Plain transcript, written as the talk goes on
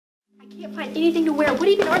Can't find anything to wear. What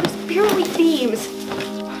even are the Spirit Week themes?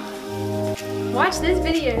 Watch this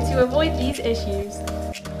video to avoid these issues.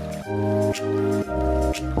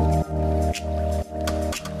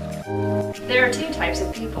 There are two types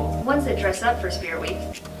of people, ones that dress up for Spirit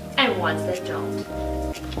Week and ones that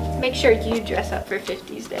don't. Make sure you dress up for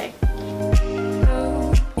 50s Day.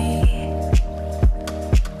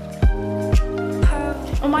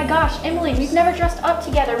 Oh my gosh, Emily, we've never dressed up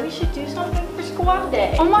together. We should do something for Squad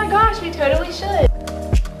Day. Oh my gosh, we totally should.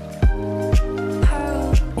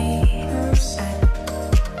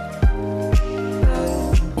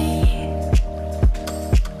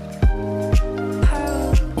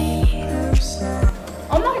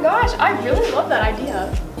 Oh my gosh, I really love that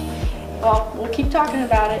idea. Well, we'll keep talking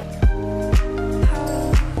about it.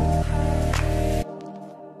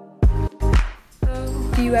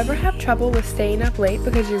 Do you ever have trouble with staying up late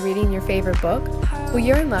because you're reading your favorite book? Well,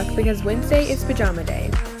 you're in luck because Wednesday is pajama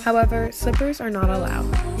day. However, slippers are not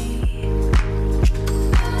allowed.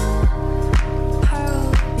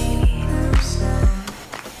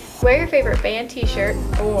 Wear your favorite band t-shirt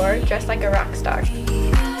or dress like a rock star.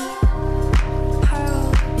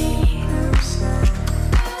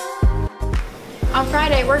 On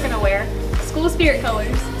Friday, we're gonna wear School spirit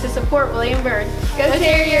colors to support William Byrd. Go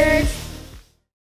Terriers!